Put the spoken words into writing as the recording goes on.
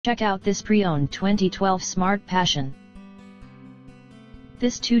Check out this pre-owned 2012 Smart Passion.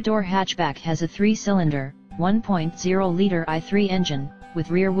 This two-door hatchback has a 3-cylinder, 1.0-liter i3 engine, with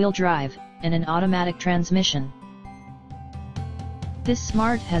rear-wheel drive, and an automatic transmission. This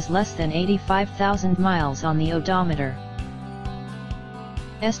Smart has less than 85,000 miles on the odometer.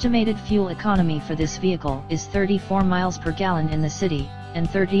 Estimated fuel economy for this vehicle is 34 miles per gallon in the city, and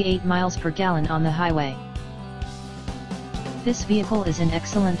 38 miles per gallon on the highway. This vehicle is in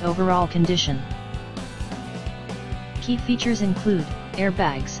excellent overall condition. Key features include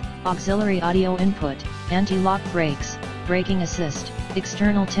airbags, auxiliary audio input, anti-lock brakes, braking assist,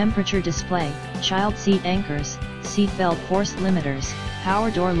 external temperature display, child seat anchors, seatbelt force limiters, power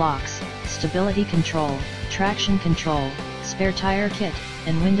door locks, stability control, traction control, spare tire kit,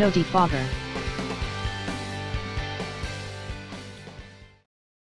 and window defogger.